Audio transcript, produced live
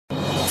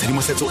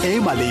tshedimosetso e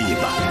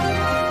maleba,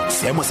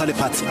 seemo sa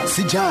lefatshe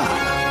se jang,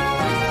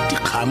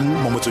 dikgang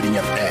mo Motsweding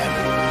FM,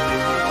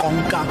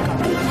 konka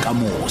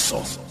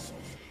bokamoso.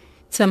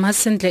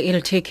 Tsamasentle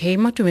LTK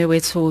matume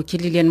wetso ke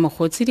Lillian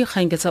Mogotsi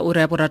dikgang ke tsa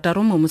ura ya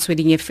Borataro mo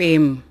Motsweding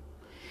FM.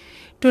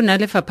 Tona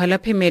lefapha la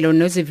phemelo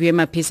Noziviwe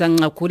Maphisa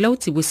Nqakula o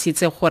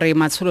tsibositse gore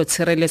matsholo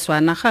tshireletso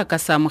a naga ka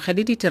sa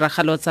amogele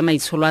ditiragalo tsa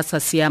maitsholo a sa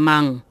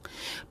siamang.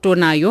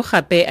 Tona yo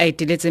gape a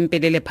eteletseng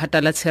pele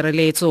lephata la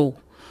tshireletso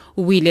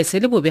o buile se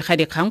le bobega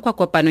dikgang kwa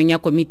kopanong ya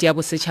komiti ya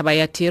bosetšhaba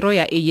ya tiro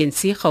ya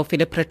ANC gaufi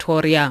le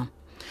Pretoria.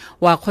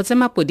 Wa kgotse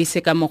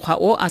mapodisi ka mokgwa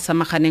o a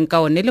samaganeng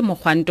ka one le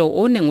mogwanto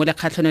o neng o le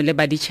kgatlhano le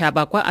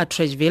baditšhaba kwa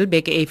Atteridgeville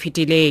beke e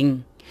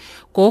fetileng.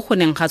 Ko go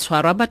neng ga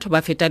tshwarwa batho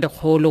ba feta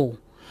 100.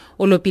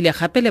 O lopile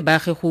gape le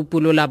baagi go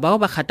upulola bao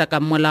ba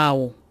gatakang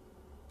molao.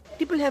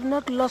 People have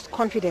not lost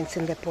confidence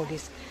in the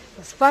police.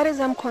 As far as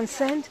I'm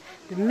concerned,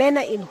 the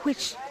manner in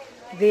which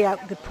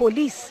the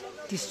police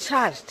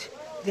discharged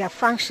their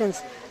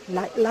functions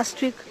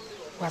last week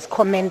was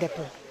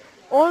commendable.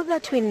 All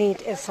that we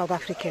need as South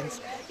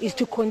Africans is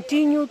to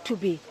continue to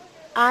be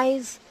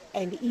eyes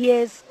and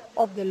ears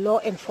of the law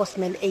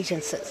enforcement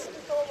agencies.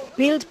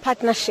 Build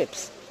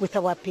partnerships with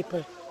our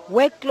people.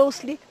 Work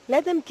closely.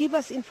 Let them give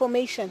us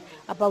information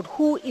about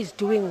who is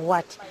doing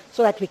what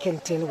so that we can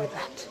deal with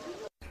that.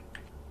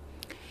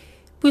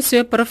 Puso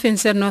ya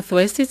Province ya North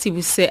West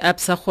tsibuse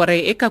absa gore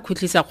e ka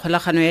khutlisa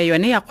kgolagano ya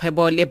yone ya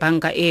kgwebo le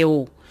banka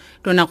eo.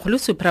 Tonakgolo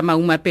Suprema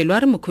Umapelo a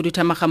re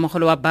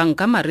mokhuduthamagamogolo wa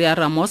banka Maria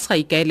Ramos ga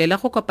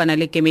ikaelela go kopana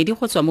le kemedi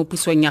go tswa mo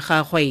pusong ya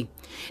gagwe.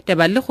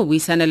 Teba le go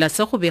buisanela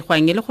se go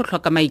begwang le go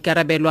tlhoka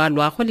maikarabelo a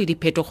loago le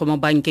diphetogo mo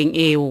bankeng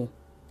eo.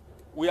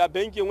 We are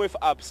banking with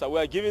ABSA. We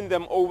are giving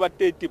them over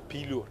 30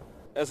 billion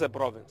as a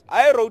province.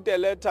 I wrote a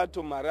letter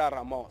to Maria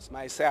Ramos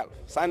myself,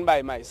 signed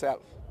by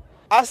myself,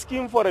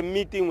 asking for a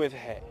meeting with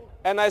her.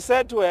 And I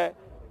said to her,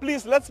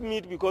 please let's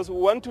meet because we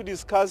want to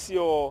discuss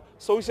your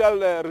social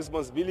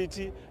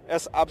responsibility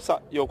as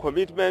ABSA, your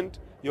commitment,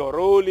 your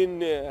role in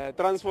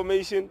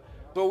transformation.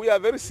 So we are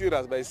very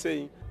serious by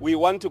saying we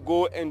want to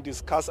go and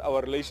discuss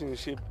our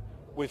relationship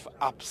with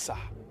ABSA.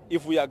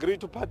 If we agree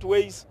to part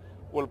ways,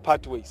 we'll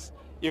part ways.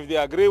 If they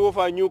agree with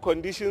our new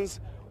conditions,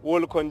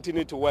 we'll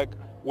continue to work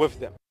with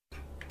them.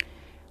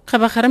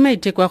 Khabagare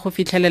maiteko a go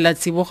fitlhelela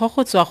tsibogo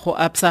go tswa go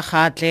ABSA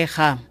ga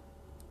atlega.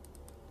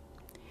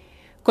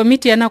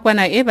 Komiti ya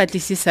nakwana e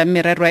batlisisa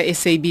merero ya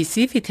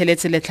SABC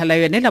fitlheletse letlhala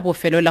yone la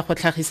bofelo la go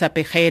tlhagisa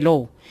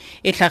pegelo.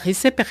 E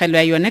tlhagise pegelo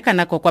ya yone ka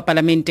nako kwa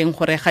parlamenteng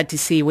gore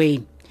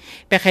gatisiwe.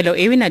 Pegelo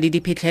e na le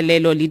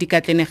diphitlhelelo le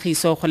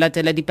dikatlenegiso go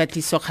latela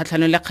dipatliso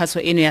kgatlhano le kgaso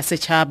eno ya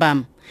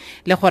setšhaba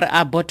le gore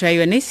a boto ya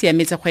yone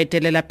siametse go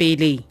etelela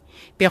pele.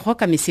 Pego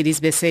ka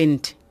Mercedes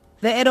Besent.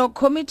 The ad hoc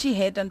committee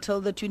had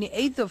until the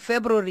 28th of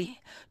February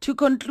to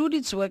conclude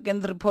its work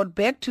and report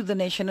back to the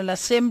National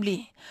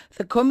Assembly.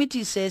 The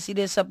committee says it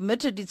has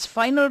submitted its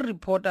final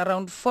report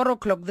around 4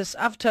 o'clock this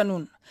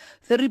afternoon.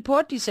 The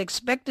report is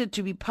expected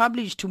to be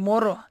published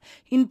tomorrow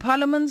in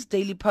Parliament's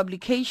daily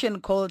publication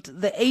called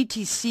the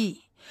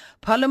ATC.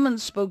 Parliament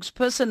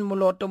spokesperson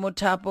Moloto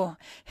Motapo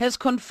has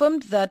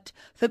confirmed that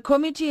the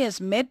committee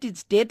has met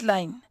its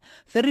deadline.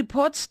 The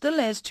report still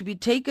has to be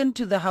taken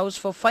to the House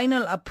for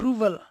final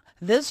approval.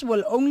 This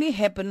will only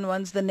happen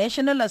once the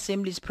National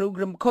Assembly's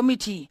Program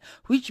Committee,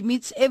 which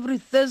meets every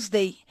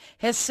Thursday,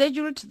 has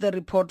scheduled the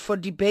report for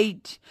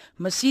debate.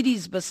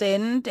 Mercedes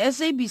Besent,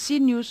 SABC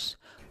News,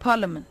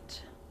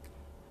 Parliament.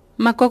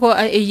 Makoko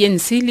a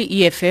ANC le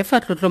EFF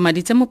a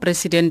tlotlomaditse mo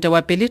presidente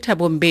wa pele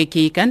Thabo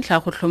Mbeki ka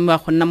ntlha go tlhomiwa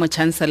go nna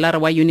motšhanselara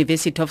wa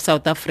University of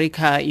South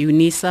Africa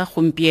UNISA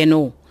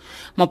gompieno.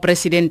 Mo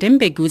presidente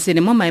Mbeki o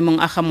tsene mo maemong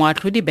a ga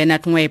moatlhodi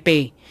Bernard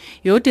Ngwepe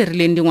yo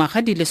dirileng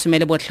dingwaga di le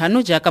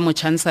 15 jaaka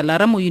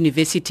motšhanselara mo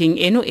yunibesithing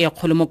eno e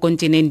kgolo mo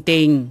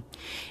kontinenteng.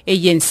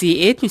 ANC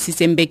e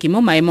tlositse Mbeki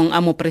mo maemong a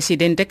mo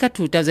presidente ka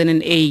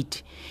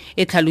 2008.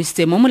 E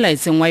tlhalositse mo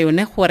molaetseng wa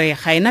yone gore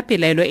ga ena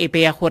pelaelo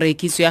epe ya gore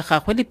kitso ya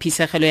gagwe le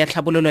phisegelo ya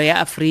tlhabololo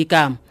ya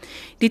Afrika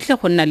di tle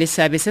go nna le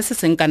seabe se se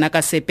seng kana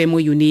ka sepe mo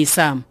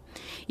UNISA.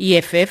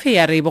 EFF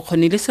ya re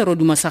bokgoni le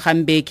serodumo sa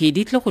Mbeki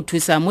di tle go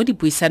thusa mo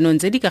dipuisanong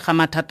tse di ka ga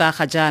mathata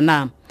ga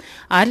jana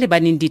a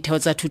lebaneng ditheo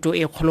tsa thuto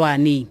e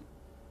kgolwane.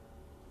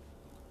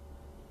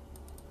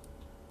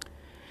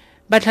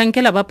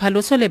 Batlhankela ba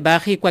Phaloso le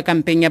baagi kwa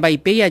Kampeng ya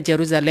baipei ya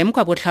Jerusalem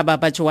kwa botlhaba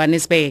ba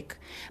Johannesburg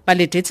ba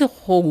letetse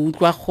go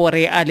utlwa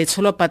gore a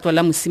letsholo patlo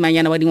la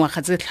mosimanyana wa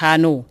dingwaga tse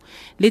 5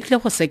 le tle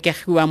go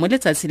sekegiwa mo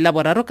letsatsing la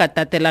boraro ka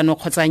tatelano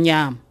kgotsa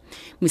nnyaa.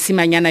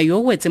 Mosimanyana yo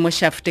o wetse mo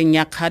shafteng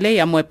ya kgale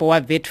ya moepo wa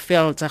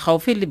Witfield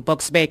gaufi le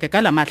Boksburg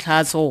ka la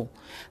Matlhatso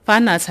fa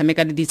na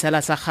tshameka le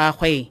ditsala sa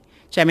gagwe.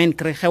 Jamen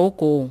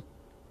Krege.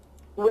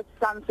 With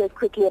sunset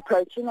quickly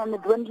approaching and the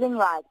dwindling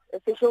lights,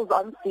 officials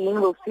on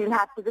scene will soon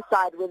have to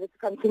decide whether to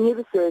continue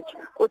the search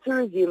or to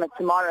resume it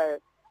tomorrow.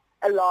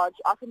 A large,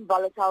 often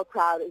volatile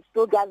crowd is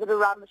still gathered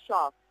around the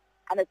shaft,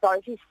 and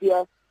authorities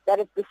fear that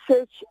if the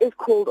search is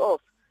called off,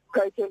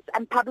 protests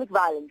and public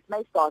violence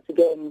may start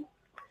again.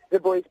 The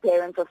boy's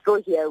parents are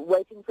still here,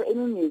 waiting for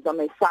any news on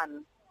their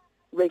son.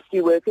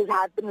 Rescue workers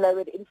have been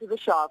lowered into the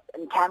shaft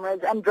and cameras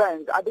and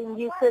drones are being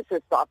used to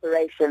assist the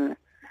operation.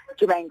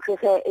 Jermaine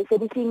Krige,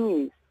 SABC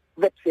News,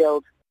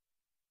 Whitfield.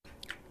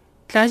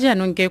 Tla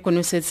jaanong ke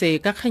konosetse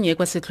ka kganye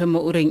kwa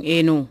setlhomo o reng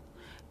eno.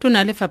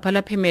 Tona lefapha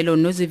la phemelo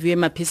Noziviwe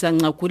Maphisa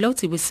Nqakula o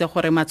tsibositse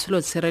gore matsholo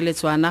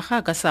tshireletso a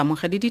naga ka sa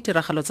amogele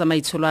ditiragalo tsa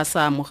maitsholo a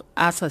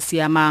sa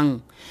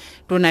siamang.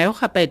 Tona yo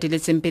gape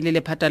eteletseng pele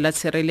lephata la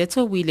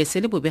tshireletso o ile se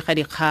le bobega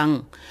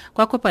dikgang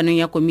kwa kopanong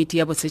ya komiti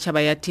ya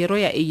bosetšhaba ya tiro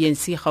ya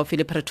ANC gaufi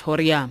le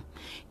Pretoria.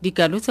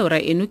 Dikalo tse ora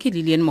eno ke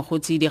Lillian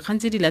Mogotsi dikgang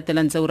tse di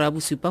latelang tse ora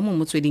bosupa mo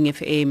motsweding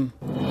FM.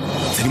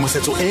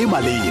 Tshedimosetso e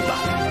maleba.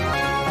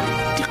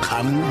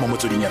 Dikgang mo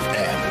motsweding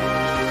FM.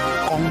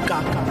 Konka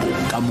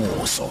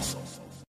bokamoso.